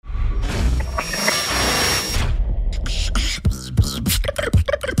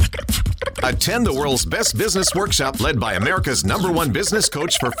Attend the world's best business workshop led by America's #1 business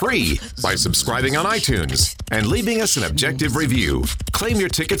coach for free by subscribing on iTunes and leaving us an objective review. Claim your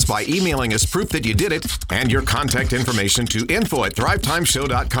tickets by emailing us proof that you did it and your contact information to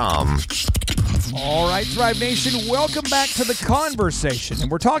info@thrivetimeshow.com. All right, Thrive Nation, welcome back to the conversation.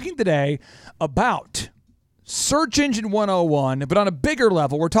 And we're talking today about Search Engine 101, but on a bigger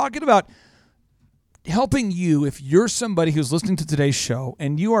level. We're talking about helping you if you're somebody who's listening to today's show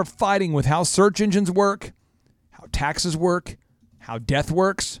and you are fighting with how search engines work, how taxes work, how death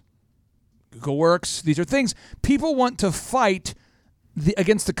works, Google works. These are things people want to fight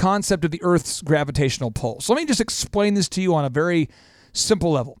against the concept of the Earth's gravitational pull. So let me just explain this to you on a very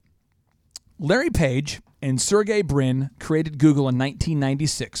simple level. Larry Page and Sergey Brin created Google in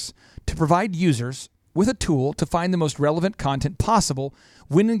 1996 to provide users with a tool to find the most relevant content possible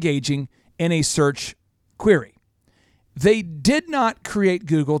when engaging in a search query. They did not create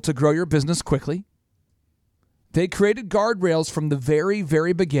Google to grow your business quickly. They created guardrails from the very,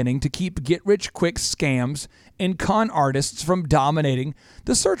 very beginning to keep get-rich-quick scams and con artists from dominating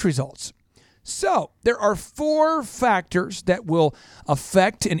the search results. So there are 4 factors that will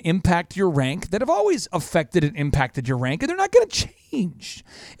affect and impact your rank that have always affected and impacted your rank, and they're not going to change.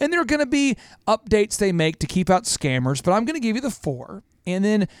 And there are going to be updates they make to keep out scammers, but I'm going to give you the 4. And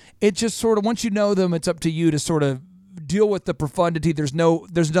then it just sort of, once you know them, it's up to you to sort of deal with the profundity. There's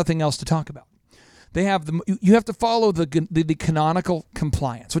nothing else to talk about. You have to follow the canonical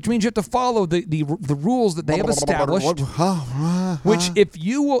compliance, which means you have to follow the rules that they have established, which if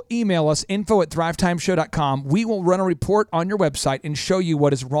you will email us, info@thrivetimeshow.com, we will run a report on your website and show you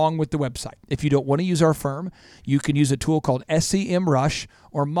what is wrong with the website. If you don't want to use our firm, you can use a tool called SEMrush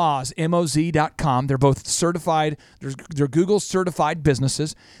or Moz, MOZ.com. They're both certified. They're Google certified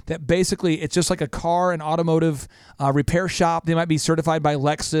businesses that basically, it's just like a car and automotive repair shop. They might be certified by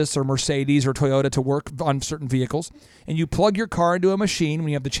Lexus or Mercedes or Toyota to work on certain vehicles. And you plug your car into a machine when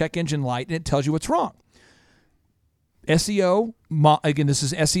you have the check engine light and it tells you what's wrong. SEO, again, this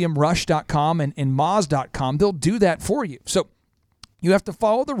is SEMrush.com and Moz.com. They'll do that for you. So you have to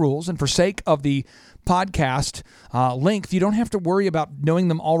follow the rules, and for sake of the podcast length, you don't have to worry about knowing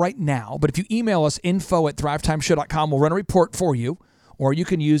them all right now. But if you email us, info@thrivetimeshow.com, we'll run a report for you, or you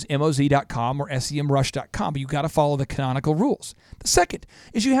can use MOZ.com or SEMrush.com, but you've got to follow the canonical rules. The second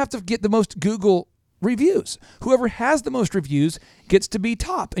is you have to get the most Google reviews. Whoever has the most reviews gets to be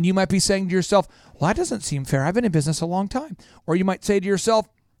top. And you might be saying to yourself, well, that doesn't seem fair. I've been in business a long time. Or you might say to yourself,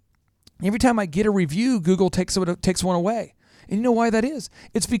 every time I get a review, Google takes one away. And you know why that is?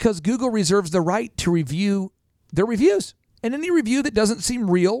 It's because Google reserves the right to review their reviews. And any review that doesn't seem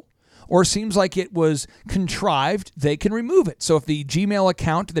real or seems like it was contrived, they can remove it. So if the Gmail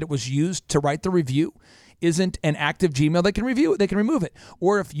account that it was used to write the review isn't an active Gmail, they can remove it.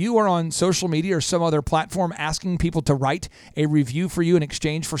 Or if you are on social media or some other platform asking people to write a review for you in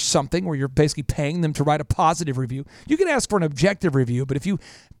exchange for something where you're basically paying them to write a positive review, you can ask for an objective review, but if you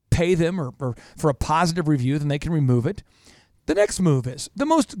pay them or for a positive review, then they can remove it. The next move is the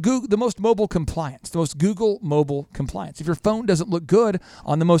most mobile compliance, the most Google mobile compliance. If your phone doesn't look good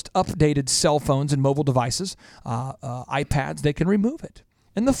on the most updated cell phones and mobile devices, iPads, they can remove it.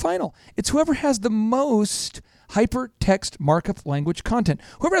 And the final, it's whoever has the most hypertext markup language content,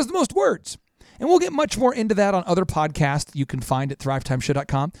 whoever has the most words. And we'll get much more into that on other podcasts that you can find at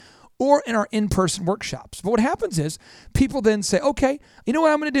thrivetimeshow.com or in our in-person workshops. But what happens is people then say, okay, you know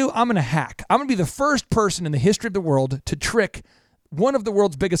what I'm going to do? I'm going to hack. I'm going to be the first person in the history of the world to trick one of the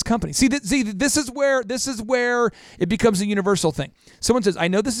world's biggest companies. See, this is where it becomes a universal thing. Someone says, I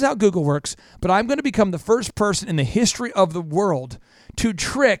know this is how Google works, but I'm going to become the first person in the history of the world to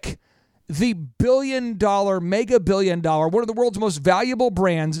trick the billion-dollar, mega-billion-dollar, one of the world's most valuable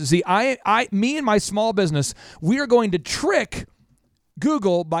brands. See, me and my small business, we are going to trick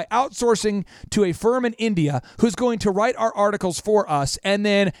Google by outsourcing to a firm in India who's going to write our articles for us, and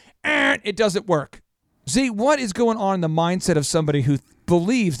then it doesn't work. See, what is going on in the mindset of somebody who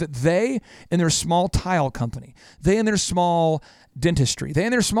believes that they and their small tile company, they and their small dentistry, they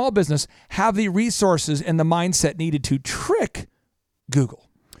and their small business have the resources and the mindset needed to trick Google?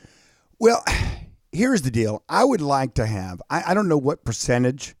 Well, here's the deal. I would like to have, I don't know what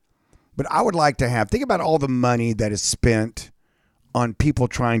percentage, but I would like to have, think about all the money that is spent on people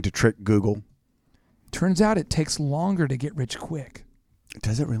trying to trick Google. Turns out it takes longer to get rich quick.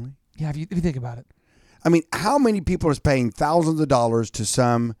 Does it really? Yeah, if you think about it. I mean, how many people are paying thousands of dollars to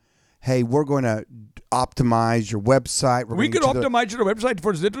some, hey, we're going to optimize your website. We could optimize your website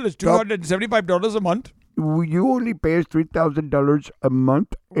for as little as $275 a month. You only pay us $3,000 a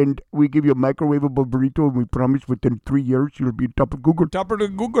month, and we give you a microwavable burrito, and we promise within 3 years you'll be top of Google. Top of the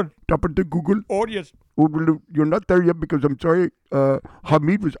Google. Top of the Google. Oh, yes. Oh, well, you're not there yet because I'm sorry.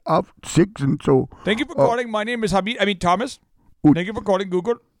 Hamid was off sick, and so. Thank you for calling. My name is Thomas. Oh. Thank you for calling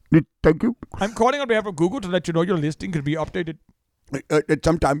Google. Thank you. I'm calling on behalf of Google to let you know your listing could be updated. At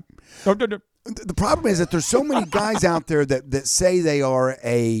some time. The problem is that there's so many guys out there that say they are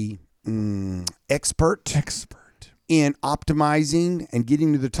a expert in optimizing and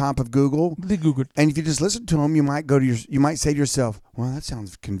getting to the top of Google. The Google. And if you just listen to them, you might say to yourself, "Well, that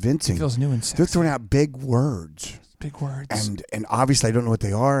sounds convincing." It feels new and sexy. They're throwing out big words. Big words. And obviously I don't know what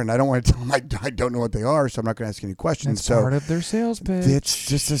they are, and I don't want to tell them I don't know what they are, so I'm not going to ask any questions. That's part of their sales pitch. It's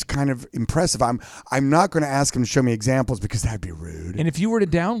just as kind of impressive. I'm not going to ask them to show me examples because that'd be rude. And if you were to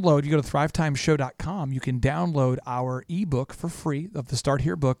download, you go to thrivetimeshow.com, you can download our ebook for free of the Start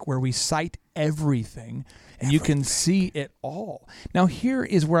Here book where we cite everything and you can see it all. Now, here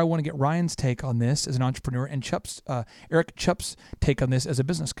is where I want to get Ryan's take on this as an entrepreneur and Eric Chupp's take on this as a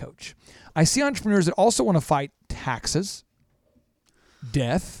business coach. I see entrepreneurs that also want to fight taxes,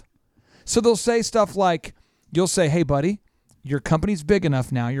 death. So they'll say stuff like, you'll say, "Hey, buddy, your company's big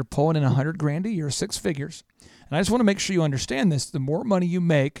enough now. You're pulling in $100,000 a year, 6 figures. And I just want to make sure you understand this. The more money you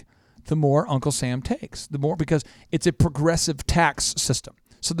make, the more Uncle Sam takes. The more, because it's a progressive tax system.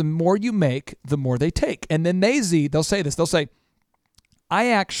 So the more you make, the more they take." And then they'll say this. They'll say, "I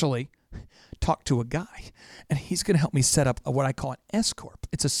actually talked to a guy, and he's going to help me set up what I call an S corp.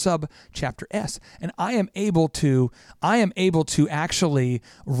 It's a sub chapter S, and I am able to actually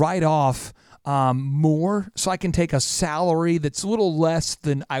write off more, so I can take a salary that's a little less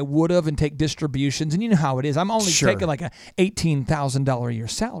than I would have and take distributions." And you know how it is. I'm only taking like a $18,000 a year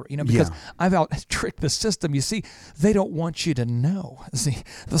salary, because I've out-tricked the system. You see, they don't want you to know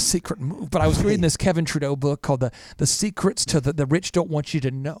the secret move. But I was reading this Kevin Trudeau book called The Secrets to the Rich Don't Want You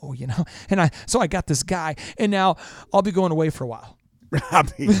to Know, And so I got this guy, and now I'll be going away for a while.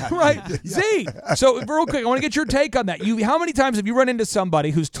 Right? Z. So real quick, I want to get your take on that. How many times have you run into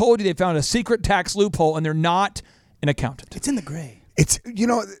somebody who's told you they found a secret tax loophole and they're not an accountant? It's in the gray.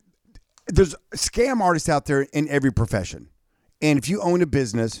 There's scam artists out there in every profession. And if you own a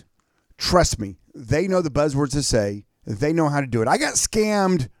business, trust me, they know the buzzwords to say. They know how to do it. I got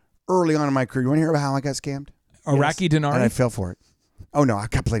scammed early on in my career. You want to hear about how I got scammed? Iraqi dinar? And I fell for it. Oh, no, I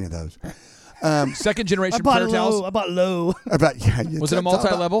got plenty of those. Second generation prayer towels. I bought low. Was it a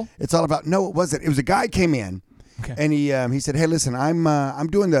multi-level? It's all about. No, it wasn't. It was a guy came in, and he said, "Hey, listen, I'm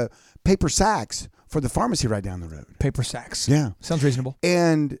doing the paper sacks for the pharmacy right down the road." Paper sacks. Yeah, sounds reasonable.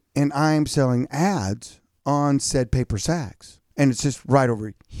 And I'm selling ads on said paper sacks, and it's just right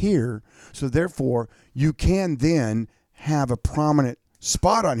over here. So therefore, you can then have a prominent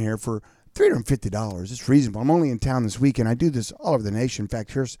spot on here for $350. It's reasonable. I'm only in town this weekend. I do this all over the nation. In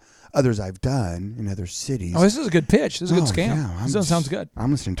fact, here's others I've done in other cities. Oh, this is a good pitch. This is a good scam. Yeah, this sounds good.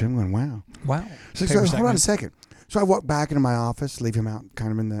 I'm listening to him going, wow. Wow. So hold on a second. So I walk back into my office, leave him out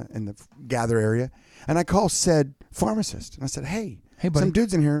kind of in the gather area, and I call said pharmacist. And I said, hey buddy, some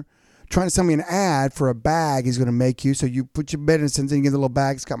dude's in here trying to sell me an ad for a bag he's going to make you. So you put your medicines in, you get the little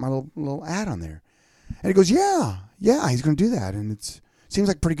bag. It's got my little ad on there. And he goes, yeah, he's going to do that. And seems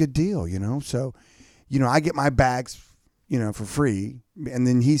like a pretty good deal, So, I get my bags, for free, and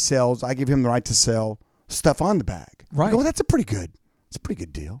then I give him the right to sell stuff on the bag. Right. I go, well, it's a pretty good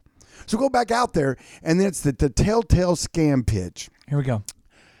deal. So go back out there, and then it's the telltale scam pitch. Here we go.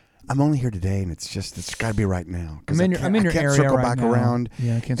 I'm only here today, and it's got to be right now. I'm in your area circle right back now. around.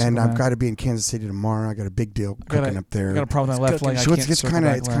 Yeah, I can't circle and back. I've got to be in Kansas City tomorrow. I got a big deal cooking up there. I got a problem with my left leg. So I it's can't kind circle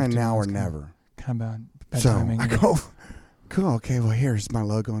back of left. now or never. Kind of bad So timing. I go, cool. Okay, well here's my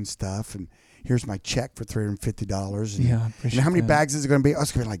logo and stuff, and here's my check for $350. And, yeah, appreciate and how many that. bags is it going to be? Oh,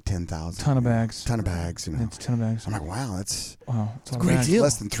 it's going to be like 10,000. Ton of bags. Ton of bags. It's a ton of bags. I'm like, wow, that's a lot of great bags. deal.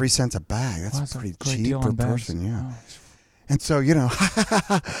 Less than 3 cents a bag. That's pretty cheap deal per on bags. person. Yeah. Oh. And so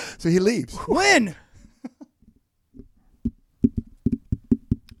so he leaves. When?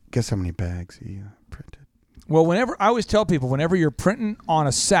 Guess how many bags he printed? Well, I always tell people, whenever you're printing on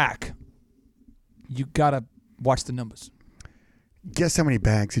a sack, you gotta watch the numbers. Guess how many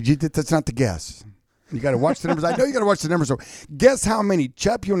bags? That's not the guess. You got to watch the numbers. I know you got to watch the numbers. So guess how many.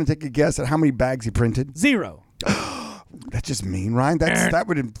 Chup, you want to take a guess at how many bags he printed? 0. That's just mean, Ryan. That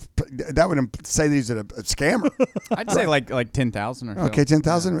would say that he's a scammer. I'd say like 10,000 or so. Okay,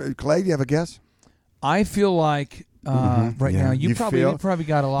 10,000. Clay, do you have a guess? I feel like now you probably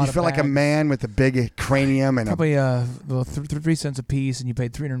got a lot of You feel like a bags. man with a big cranium and probably 3 cents a piece, and you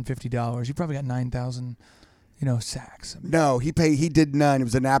paid $350. You probably got 9,000 Saks. No, he did none. It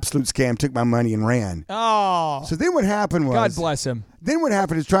was an absolute scam. Took my money and ran. Oh. So then what happened was, God bless him. Then what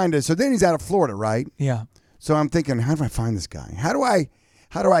happened is so then he's out of Florida, right? Yeah. So I'm thinking, how do I find this guy? How do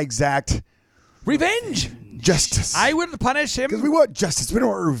I exact Revenge. justice? I would punish him. Because we want justice. We don't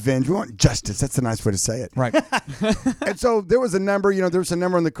want revenge. We want justice. That's a nice way to say it. Right. And so there was a number, there was a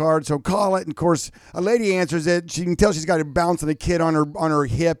number on the card. So call it. And of course, a lady answers it. She can tell she's got a bouncing a kid on her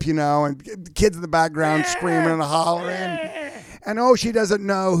hip, and the kids in the background screaming and hollering. And she doesn't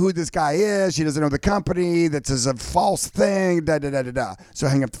know who this guy is. She doesn't know the company. That's a false thing. So I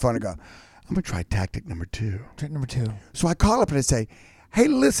hang up the phone and go, I'm going to try tactic number 2. Tactic number 2. So I call up and I say, hey,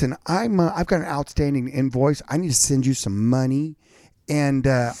 listen, I've got an outstanding invoice. I need to send you some money, and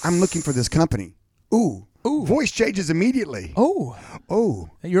I'm looking for this company. Ooh. Voice changes immediately. Oh.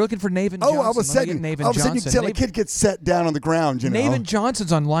 You're looking for Navin Johnson. All of a sudden you can tell a kid gets set down on the ground. Navin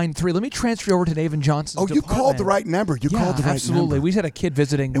Johnson's on line 3. Let me transfer you over to Navin Johnson's you called the right number. You called the right absolutely. number. We had a kid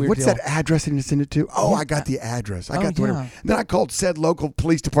visiting. And what's that address I need to send it to? I got the address. I got the whatever. Then I called said local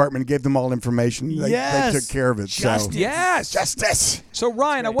police department and gave them all information. They took care of it. Justice. Justice. So,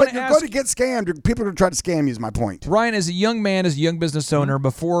 Ryan, I want to ask. You're going to get scammed. People are going to try to scam you is my point. Ryan, as a young man, as a young business owner,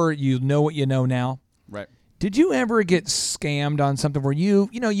 before you know what you know now, Right. Did you ever get scammed on something where you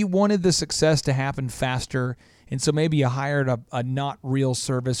wanted the success to happen faster, and so maybe you hired a not real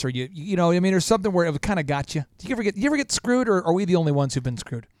service, or there's something where it kind of got you? Do you ever get screwed, or are we the only ones who've been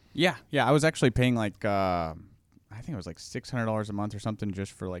screwed? Yeah. I was actually paying I think it was like $600 a month or something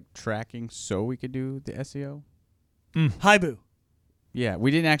just for tracking so we could do the SEO. Haibu. Yeah,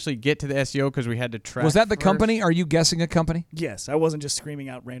 we didn't actually get to the SEO because we had to track. Was that the first. company? Are you guessing a company? Yes, I wasn't just screaming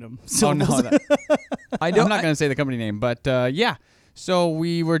out random Oh, syllables. no. I'm not going to say the company name, but yeah. So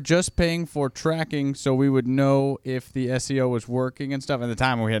we were just paying for tracking so we would know if the SEO was working and stuff. At the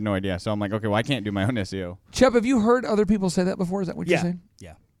time, we had no idea. So I'm like, okay, well, I can't do my own SEO. Chubb, have you heard other people say that before? Is that what you're saying?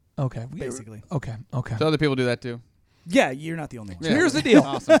 Yeah. Okay. Basically. Okay. So other people do that too? Yeah, you're not the only one. So here's the deal.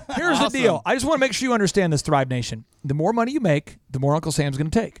 Awesome. Here's the deal. I just want to make sure you understand this, Thrive Nation. The more money you make, the more Uncle Sam's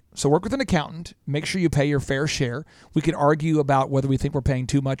going to take. So work with an accountant. Make sure you pay your fair share. We can argue about whether we think we're paying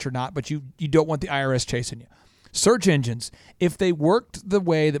too much or not, but you don't want the IRS chasing you. Search engines, if they worked the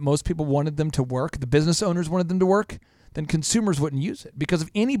way that most people wanted them to work, the business owners wanted them to work, then consumers wouldn't use it. Because if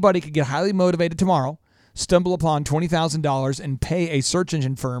anybody could get highly motivated tomorrow, stumble upon $20,000 and pay a search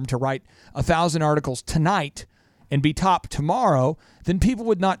engine firm to write 1,000 articles tonight and be top tomorrow, then people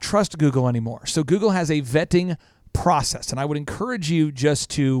would not trust Google anymore. So Google has a vetting process, and I would encourage you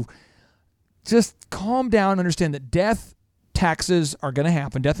just calm down, understand that death and taxes are going to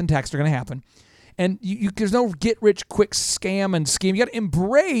happen, and there's no get-rich-quick scam and scheme. You got to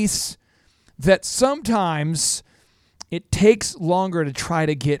embrace that sometimes it takes longer to try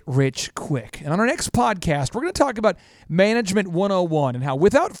to get rich quick. And on our next podcast, we're going to talk about Management 101 and how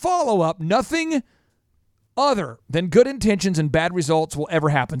without follow-up, nothing other than good intentions and bad results will ever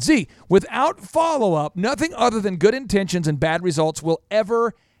happen. Without follow-up, nothing other than good intentions and bad results will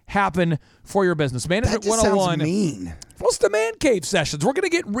ever happen for your business. Management that just 101. Sounds mean. What's the Man Cave Sessions? We're going to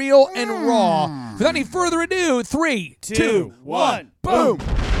get real and raw. Without any further ado, 3, 2, 1, boom.